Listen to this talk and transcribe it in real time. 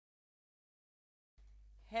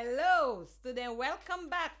Hello, student. Welcome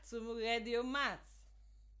back to Radio Maths.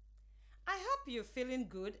 I hope you're feeling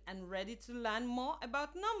good and ready to learn more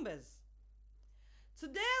about numbers.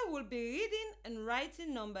 Today we'll be reading and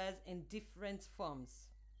writing numbers in different forms.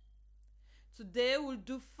 Today we'll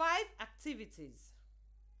do 5 activities.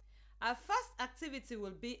 Our first activity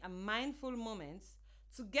will be a mindful moment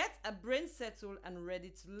to get a brain settled and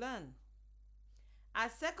ready to learn. Our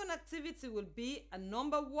second activity will be a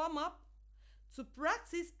number warm-up to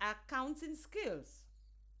practice our counting skills.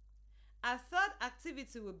 Our third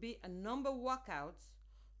activity will be a number workout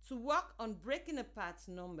to work on breaking apart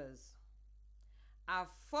numbers. Our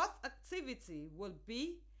fourth activity will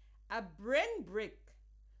be a brain break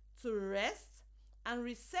to rest and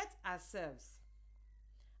reset ourselves.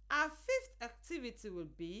 Our fifth activity will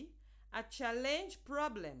be a challenge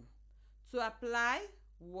problem to apply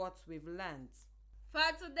what we've learned. For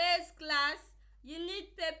today's class, you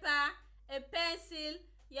need paper, a pencil,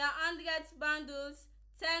 your 100 bundles,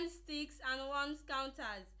 10 sticks and 1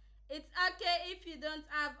 counters. It's okay if you don't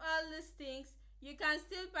have all these things, you can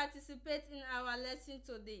still participate in our lesson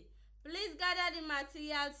today. Please gather the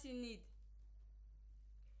materials you need.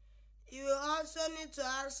 You will also need to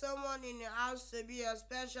ask someone in your house to be your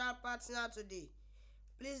special partner today.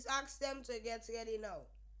 Please ask them to get ready now.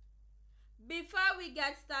 Before we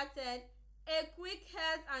get started, a quick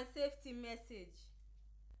health and safety message.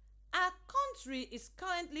 Our country is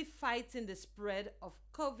currently fighting the spread of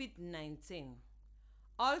COVID-19,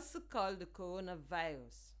 also called the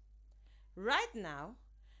coronavirus. Right now,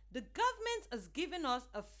 the government has given us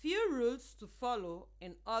a few rules to follow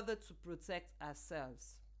in order to protect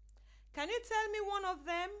ourselves. Can you tell me one of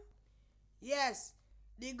them? Yes,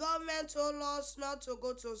 the government told us not to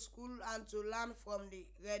go to school and to learn from the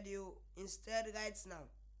radio instead right now.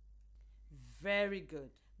 Very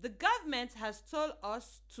good. The government has told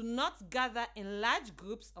us to not gather in large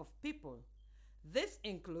groups of people. This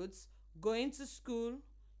includes going to school,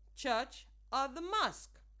 church, or the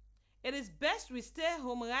mosque. It is best we stay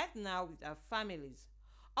home right now with our families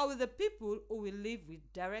or with the people who we live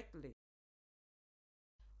with directly.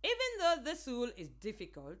 Even though this rule is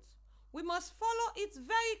difficult, we must follow it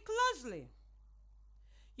very closely.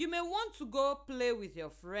 You may want to go play with your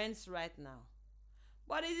friends right now,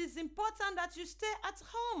 but it is important that you stay at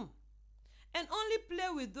home and only play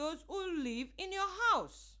with those who live in your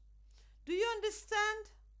house. Do you understand?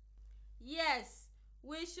 Yes,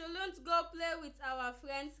 we shouldn't go play with our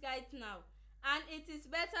friends right now, and it is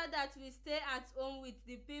better that we stay at home with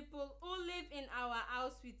the people who live in our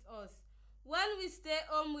house with us. When we stay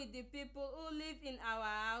home with the people who live in our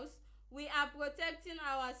house, we are protecting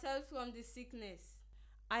ourselves from the sickness.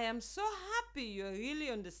 I am so happy you're really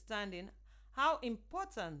understanding how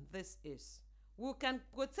important this is. We can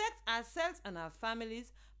protect ourselves and our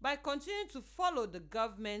families by continuing to follow the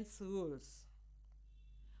government's rules.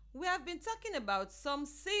 We have been talking about some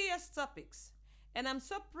serious topics, and I'm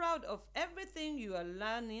so proud of everything you are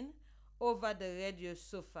learning over the radio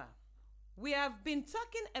so far. We have been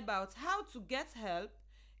talking about how to get help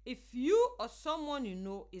if you or someone you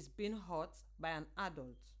know is being hurt by an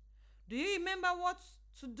adult. Do you remember what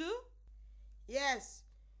to do? Yes,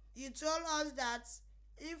 you told us that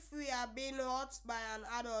if we are being hurt by an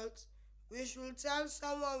adult, we should tell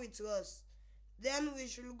someone we trust. Then we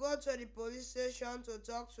should go to the police station to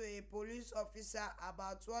talk to a police officer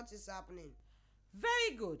about what is happening.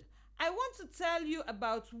 Very good. I want to tell you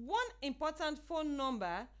about one important phone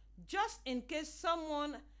number just in case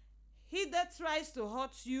someone either tries to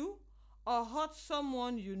hurt you or hurt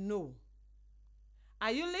someone you know.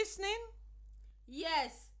 Are you listening?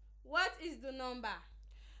 Yes, what is the number?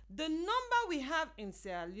 The number we have in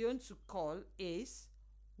Sierra Leone to call is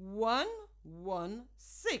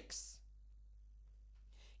 116.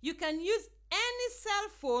 You can use any cell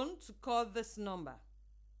phone to call this number.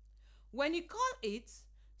 When you call it,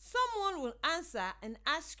 someone will answer and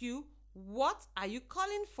ask you, "What are you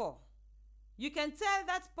calling for?" You can tell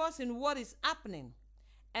that person what is happening,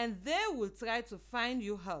 and they will try to find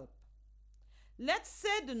you help. Let's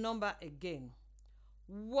say the number again.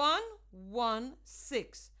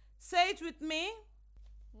 116. Say it with me.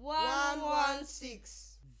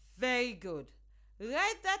 116. Very good.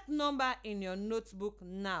 Write that number in your notebook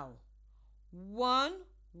now.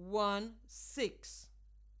 116.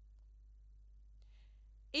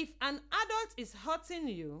 If an adult is hurting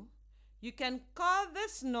you, you can call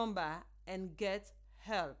this number and get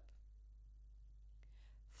help.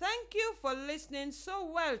 Thank you for listening so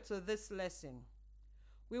well to this lesson.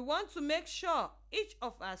 We want to make sure each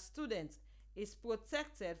of our students is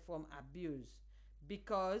protected from abuse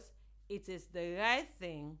because it is the right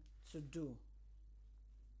thing to do.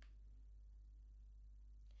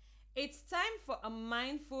 It's time for a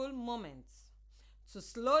mindful moment to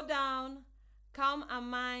slow down, calm our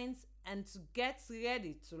minds, and to get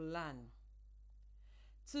ready to learn.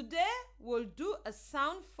 Today, we'll do a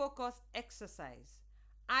sound focus exercise.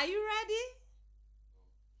 Are you ready?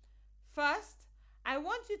 First, I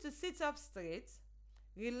want you to sit up straight,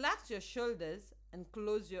 relax your shoulders, and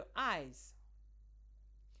close your eyes.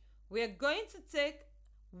 We are going to take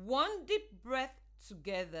one deep breath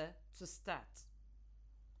together to start.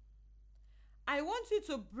 I want you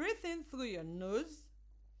to breathe in through your nose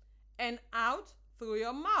and out through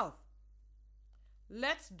your mouth.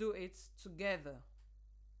 Let's do it together.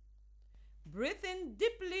 Breathe in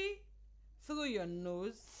deeply through your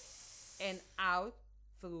nose and out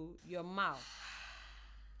through your mouth.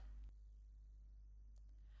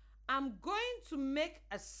 I'm going to make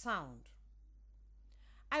a sound.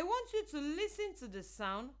 I want you to listen to the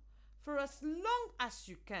sound for as long as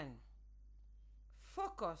you can.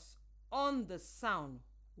 Focus on the sound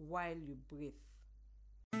while you breathe.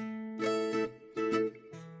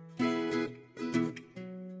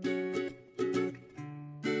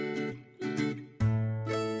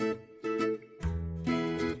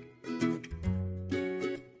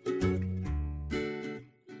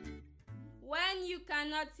 When you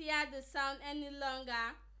cannot hear the sound any longer,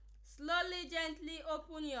 slowly, gently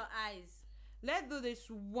open your eyes. Let's do this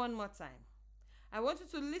one more time. I want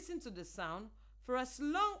you to listen to the sound for as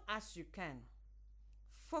long as you can.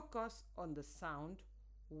 Focus on the sound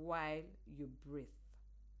while you breathe.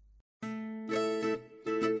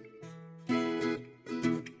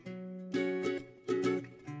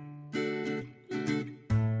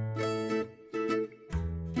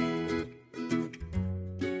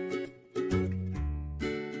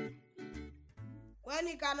 When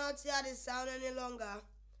you cannot hear the sound any longer,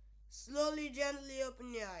 slowly, gently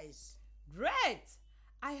open your eyes. Great!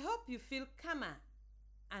 I hope you feel calmer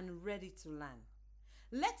and ready to learn.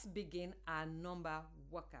 Let's begin our number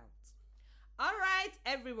workout. All right,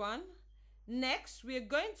 everyone. Next, we are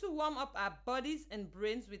going to warm up our bodies and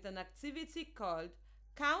brains with an activity called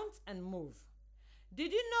Count and Move.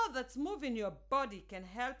 Did you know that moving your body can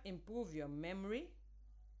help improve your memory?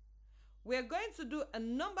 We are going to do a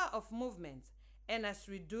number of movements, and as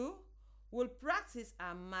we do, we'll practice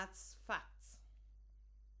our maths facts.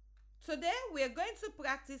 Today, we are going to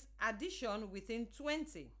practice addition within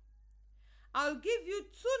 20. I'll give you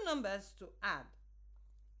two numbers to add.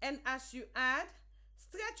 And as you add,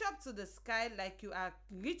 stretch up to the sky like you are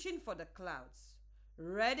reaching for the clouds.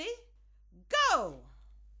 Ready? Go!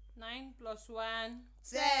 9 plus 1.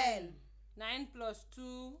 10, 9 plus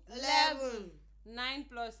 2. 11, 9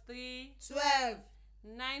 plus 3. 12,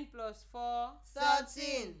 9 plus 4.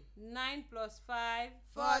 13, 9 plus 5.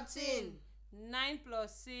 14, 9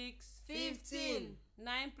 plus 6. 15,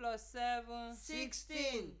 9 plus 7.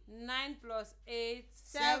 16, 9 plus 8.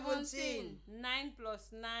 17, 9 plus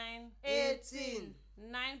 9. 18,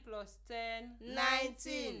 9 plus 10.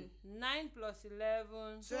 19, 9 plus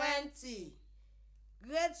 11. 20.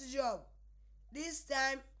 Great job. This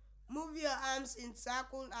time, move your arms in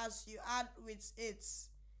circle as you add with 8.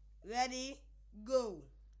 Ready? Go.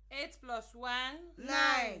 8 plus 1.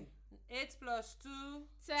 9, 8 plus 2.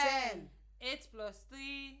 10, 8 plus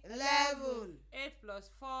 3. 11, 8 plus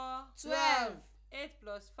 4. 12, 8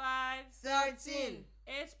 plus 5. 13,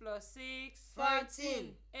 8 plus 6.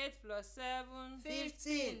 14, 8 plus 7.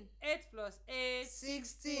 15, 8 plus 8.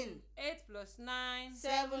 16, 8 plus 9.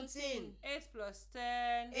 17, 8 plus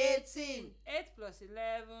 10. 18, 8 plus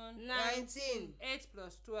 11. 19, 8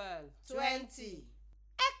 plus 12. 20.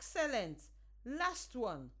 Excellent! Last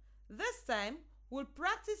one. This time, we'll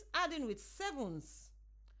practice adding with sevens.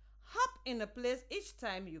 Hop in a place each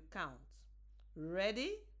time you count.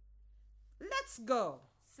 Ready? Let's go.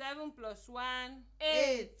 7 plus 1.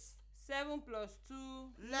 8, 7 plus 2.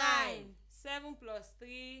 9, 7 plus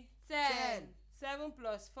 3. 10, 7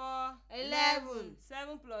 plus 4. 11,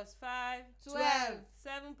 7 plus 5. 12,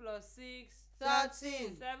 7 plus 6.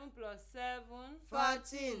 13, 7 plus 7.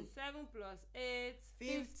 14, 7 plus 8.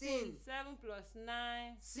 15, 7 plus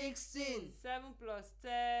 9. 16, 7 plus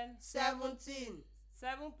 10. 17,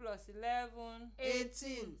 7 plus 11.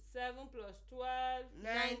 18, 7 plus 12.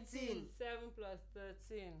 19, 7 plus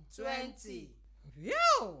 13. 20.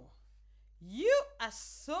 Phew! You are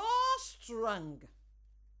so strong.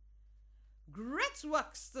 Great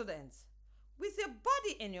work, students. With your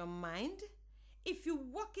body and your mind, if you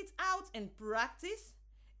work it out and practice,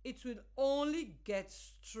 it will only get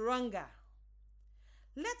stronger.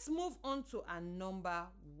 Let's move on to our number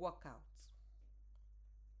workout.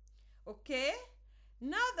 Okay?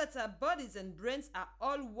 Now that our bodies and brains are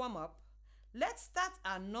all warm up, let's start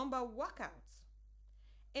our number workout.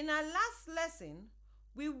 In our last lesson,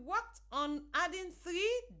 we worked on adding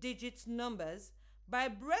three-digit numbers by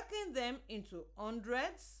breaking them into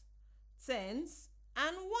hundreds, tens,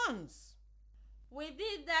 and ones. We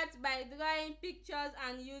did that by drawing pictures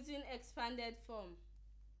and using expanded form.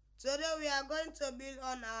 Today we are going to build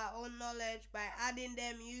on our own knowledge by adding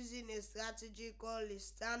them using a strategy called the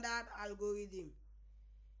standard algorithm.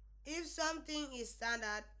 If something is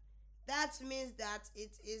standard, that means that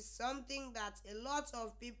it is something that a lot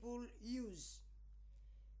of people use.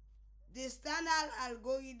 The standard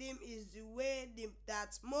algorithm is the way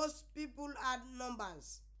that most people add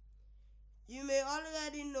numbers. You may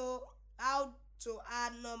already know how to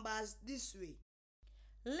add numbers this way.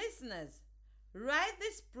 Listeners, write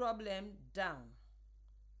this problem down.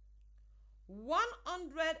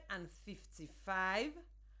 155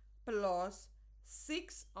 plus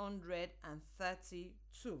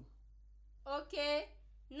 632. Okay,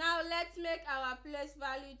 now let's make our place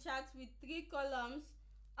value chart with 3 columns,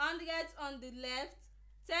 hundreds on the left,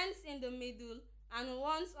 tens in the middle, and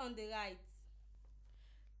ones on the right.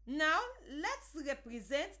 Now let's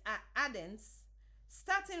represent our addends,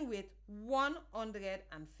 starting with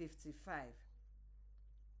 155.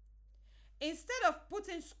 Instead of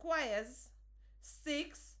putting squares,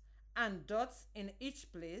 sticks, and dots in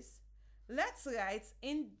each place, let's write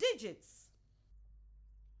in digits.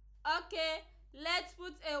 Okay, let's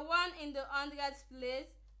put a 1 in the hundreds place,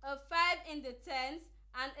 a 5 in the tens,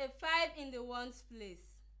 and a 5 in the ones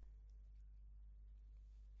place.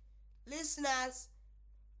 Listeners,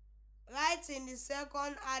 write in the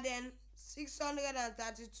second addend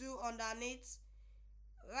 632 underneath.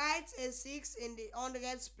 Write a 6 in the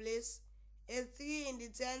hundreds place, a 3 in the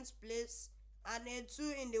tens place, and a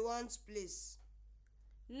 2 in the ones place.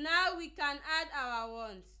 Now we can add our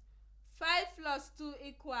ones. 5 plus 2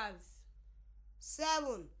 equals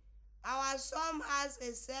 7. Our sum has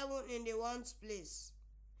a 7 in the ones place.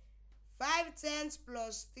 5 tens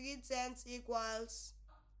plus 3 tens equals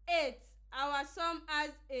 8. Our sum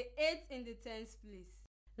has a 8 in the tens place.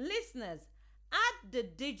 Listeners, add the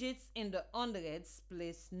digits in the hundreds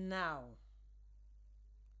place now.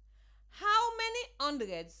 How many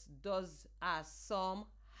hundreds does our sum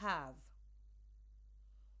have?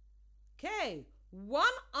 Okay,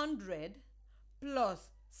 100 plus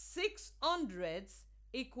 600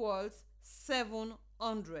 equals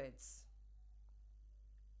 700.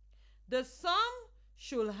 The sum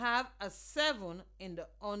should have a 7 in the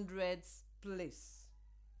hundreds place.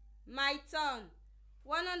 My turn.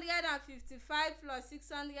 155 plus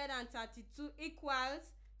 632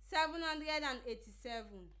 equals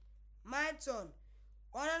 787. my turn.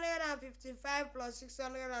 155 plus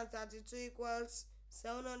 632 equals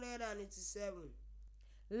 787.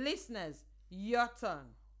 Listeners, your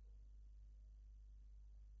turn.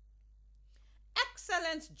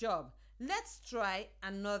 Excellent job. Let's try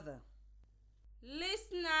another.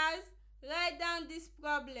 Listeners, write down this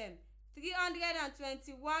problem.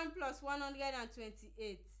 321 plus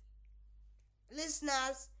 128.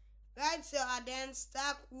 Listeners, write your addend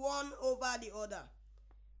stack one over the other.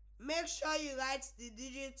 Make sure you write the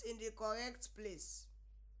digits in the correct place.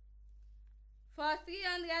 For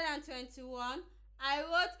 321, I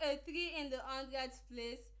wrote a 3 in the hundreds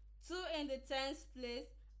place, 2 in the tens place,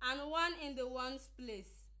 and 1 in the ones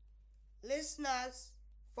place. Listeners,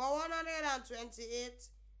 for 128,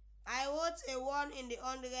 I wrote a 1 in the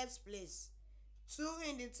hundreds place, 2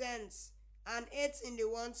 in the tens, and 8 in the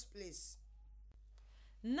ones place.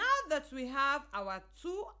 Now that we have our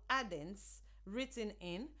two addends written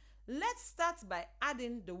in, let's start by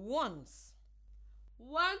adding the ones.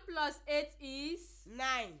 1 plus 8 is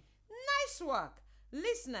 9. Nice work!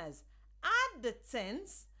 Listeners, add the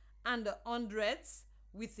tens and the hundreds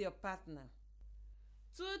with your partner.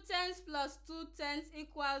 2 tens plus 2 tens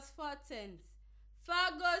equals 4 tens. 4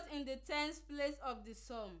 goes in the tens place of the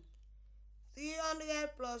sum.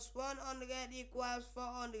 300 plus 100 equals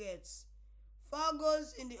 400. 4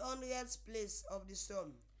 goes in the hundreds place of the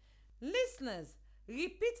sum. Listeners,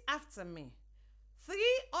 repeat after me.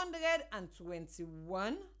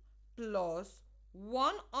 321 plus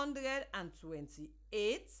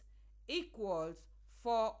 128 equals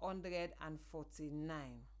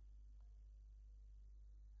 449.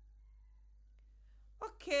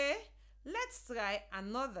 Okay, let's try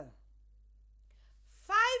another.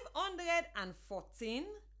 514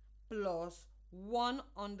 plus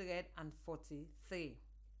 143.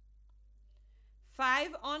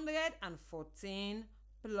 514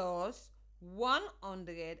 plus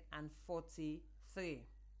 143.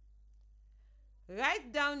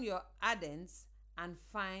 Write down your addends and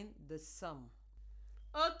find the sum.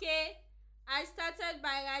 Okay, I started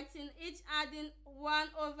by writing each adding one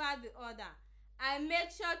over the other. I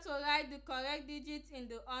make sure to write the correct digits in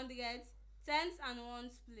the hundreds, tens and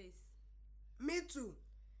ones place. Me too.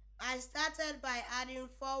 I started by adding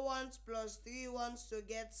 4 ones plus 3 ones to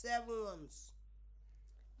get 7 ones.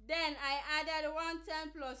 Then I added 1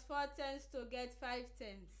 10 plus 4 tens to get 5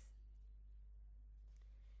 tens.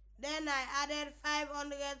 Then I added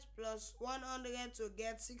 500 plus 100 to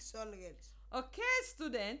get 600. Okay,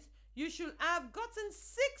 students, you should have gotten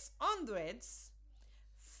 6 hundreds,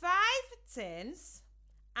 5 tens,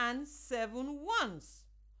 and 7 ones,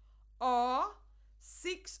 or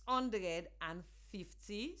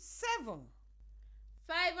 657.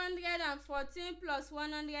 514 plus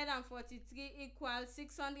 143 equals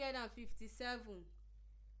 657.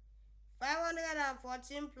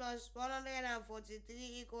 514 plus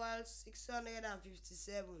 143 equals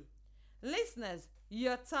 657. Listeners,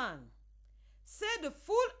 your turn. Say the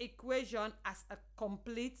full equation as a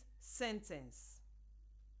complete sentence.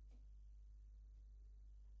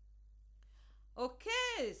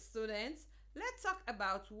 Okay, students, let's talk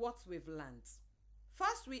about what we've learned.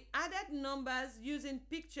 First, we added numbers using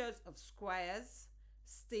pictures of squares,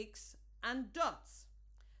 sticks, and dots.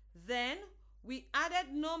 Then, we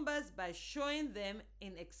added numbers by showing them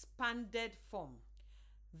in expanded form.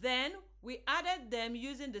 Then, we added them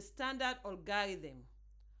using the standard algorithm.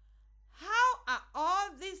 How are all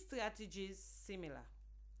these strategies similar?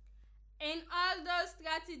 In all those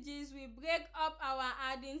strategies, we break up our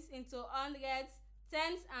addings into hundreds,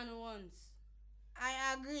 tens, and ones. I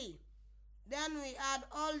agree. Then we add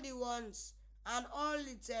all the ones and all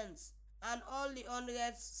the tens and all the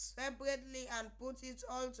hundreds separately and put it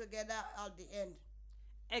all together at the end.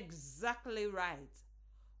 Exactly right.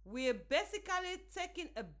 We're basically taking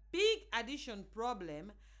a big addition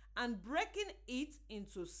problem and breaking it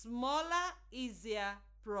into smaller, easier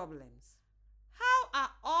problems. How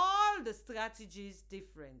are all the strategies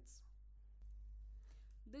different?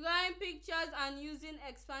 Drawing pictures and using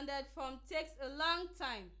expanded form takes a long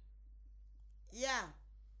time. Yeah,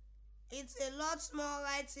 it's a lot more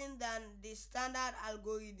writing than the standard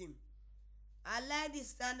algorithm. I like the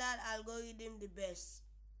standard algorithm the best.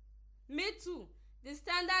 Me too. The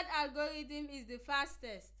standard algorithm is the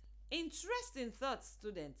fastest. Interesting thought,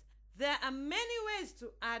 students. There are many ways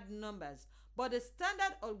to add numbers, but the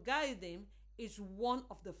standard algorithm is one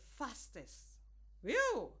of the fastest.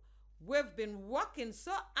 Whew! We've been working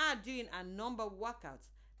so hard doing our number workouts.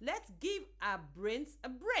 Let's give our brains a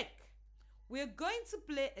break. We're going to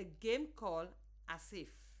play a game called As If.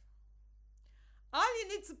 All you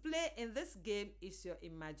need to play in this game is your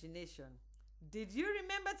imagination. Did you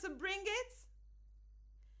remember to bring it?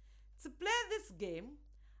 To play this game,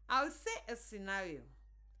 I'll say a scenario,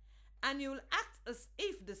 and you'll act as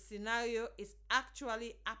if the scenario is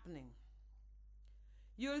actually happening.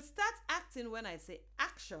 You'll start acting when I say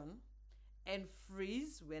action and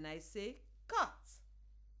freeze when I say cut.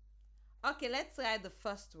 Okay, let's try the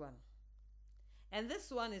first one. And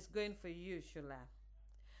this one is going for you, Shula.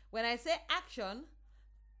 When I say action,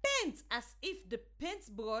 paint as if the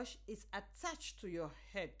paintbrush is attached to your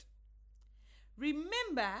head.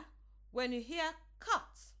 Remember, when you hear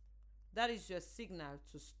cut, that is your signal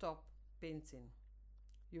to stop painting.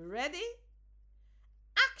 You ready?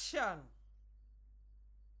 Action!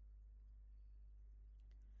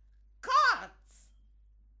 Cut!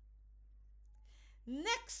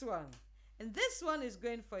 Next one. And this one is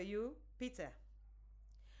going for you, Peter.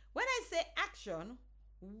 When I say action,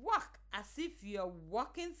 walk as if you're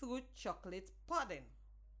walking through chocolate pudding.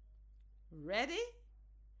 Ready?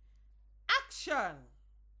 Action!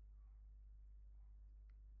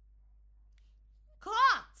 Cut!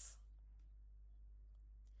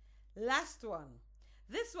 Last one.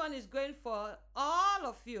 This one is going for all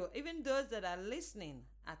of you, even those that are listening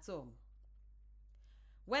at home.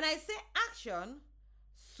 When I say action,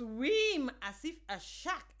 swim as if a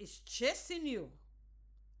shark is chasing you.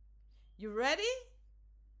 You ready?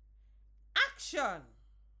 Action!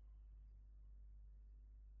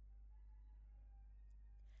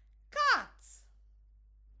 Cut!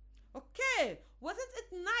 Okay, wasn't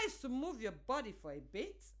it nice to move your body for a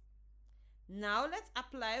bit? Now let's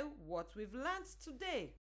apply what we've learned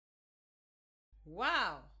today.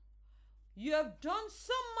 Wow! You have done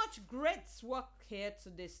so much great work here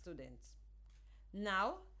today, students.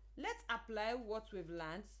 Now, let's apply what we've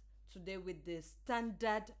learned today with the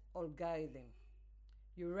standard algorithm.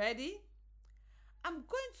 You ready? I'm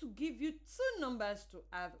going to give you 2 numbers to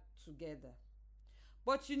add together,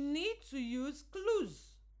 but you need to use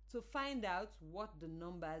clues to find out what the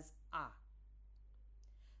numbers are.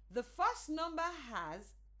 The first number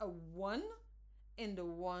has a 1 in the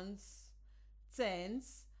ones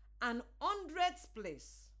tens, and hundreds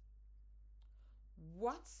place.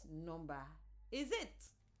 What number is it?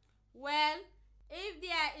 Well, if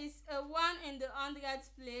there is a 1 in the hundreds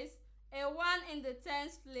place, a 1 in the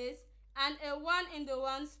tens place, and a 1 in the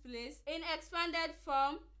ones place, in expanded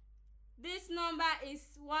form, this number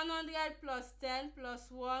is 100 plus 10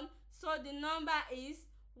 plus 1, so the number is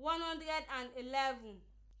 111.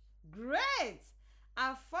 Great!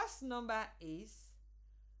 Our first number is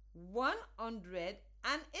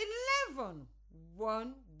 111.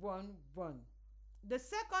 111. The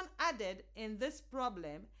second added in this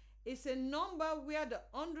problem is a number where the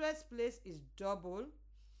hundreds place is double.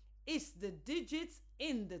 It's the digits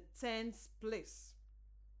in the tens place.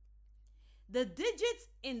 The digits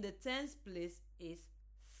in the tens place is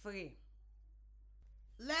 3.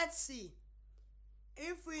 Let's see.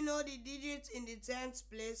 If we know the digit in the tens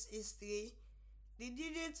place is 3, the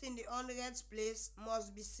digit in the hundreds place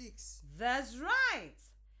must be 6. That's right.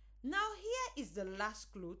 Now here is the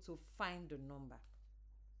last clue to find the number.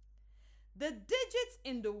 The digit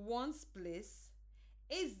in the ones place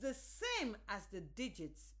is the same as the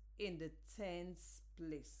digits in the tens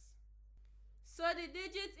place. So the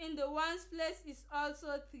digit in the ones place is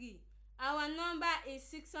also 3. Our number is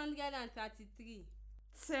 633.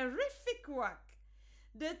 Terrific work!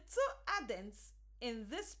 The two addends in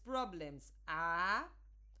these problems are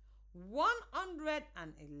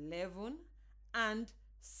 111 and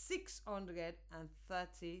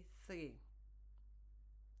 633.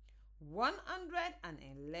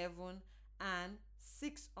 111 and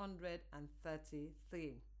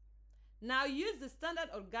 633. Now use the standard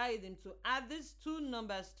algorithm to add these two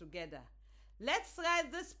numbers together. Let's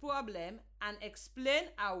write this problem and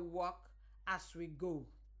explain our work as we go.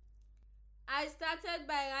 I started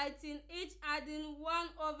by writing each adding 1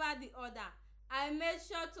 over the other. I made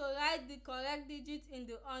sure to write the correct digits in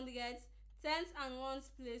the hundreds, tens and ones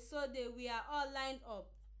place so they were all lined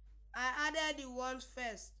up. I added the ones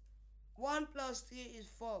first. 1 plus 3 is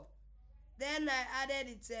 4. Then I added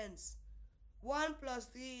the tens. 1 plus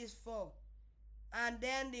 3 is 4. And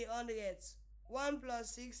then the hundreds. 1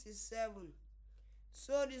 plus 6 is 7.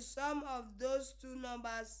 So the sum of those two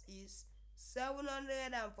numbers is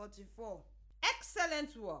 744.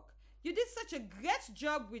 Excellent work! You did such a great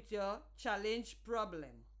job with your challenge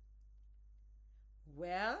problem.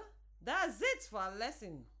 Well, that's it for our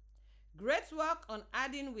lesson. Great work on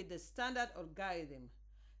adding with the standard algorithm.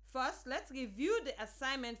 First, let's review the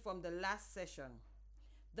assignment from the last session.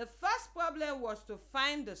 The first problem was to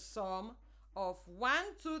find the sum of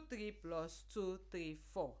 123 plus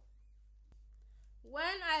 234. When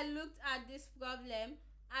I looked at this problem,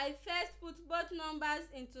 I first put both numbers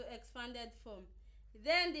into expanded form.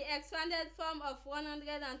 Then the expanded form of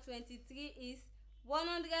 123 is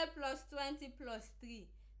 100 plus 20 plus 3.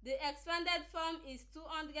 The expanded form is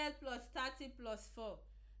 200 plus 30 plus 4.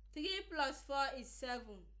 3 plus 4 is 7.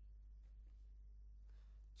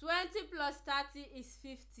 20 plus 30 is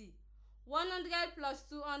 50. 100 plus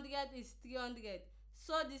 200 is 300.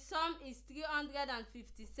 So the sum is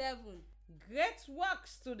 357. Great work,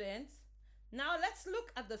 students! Now let's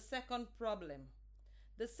look at the second problem.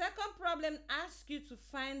 The second problem asks you to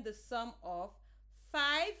find the sum of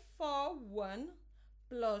 541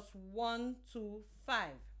 plus 125.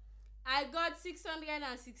 I got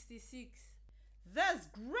 666. That's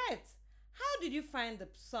great! How did you find the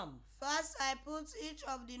sum? First, I put each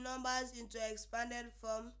of the numbers into expanded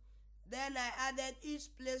form. Then I added each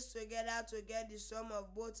place together to get the sum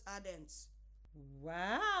of both addends.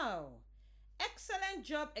 Wow! Excellent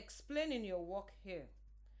job explaining your work here.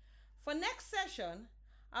 For next session,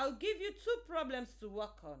 I'll give you two problems to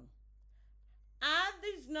work on. Add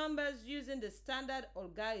these numbers using the standard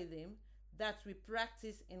algorithm that we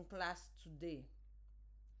practiced in class today.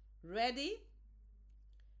 Ready?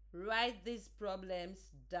 Write these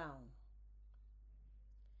problems down.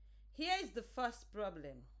 Here is the first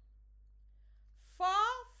problem.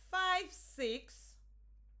 456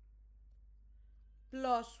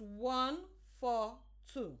 plus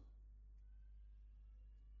 142.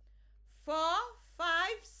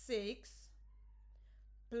 456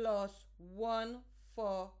 plus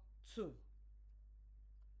 142.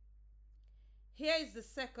 Here is the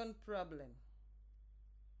second problem.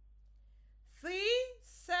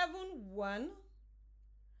 371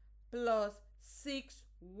 plus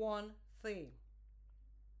 613.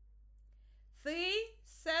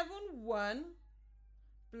 371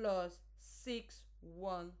 plus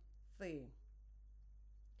 613.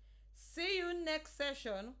 See you next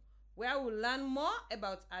session where we'll learn more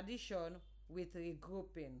about addition with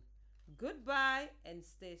regrouping. Goodbye and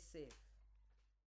stay safe.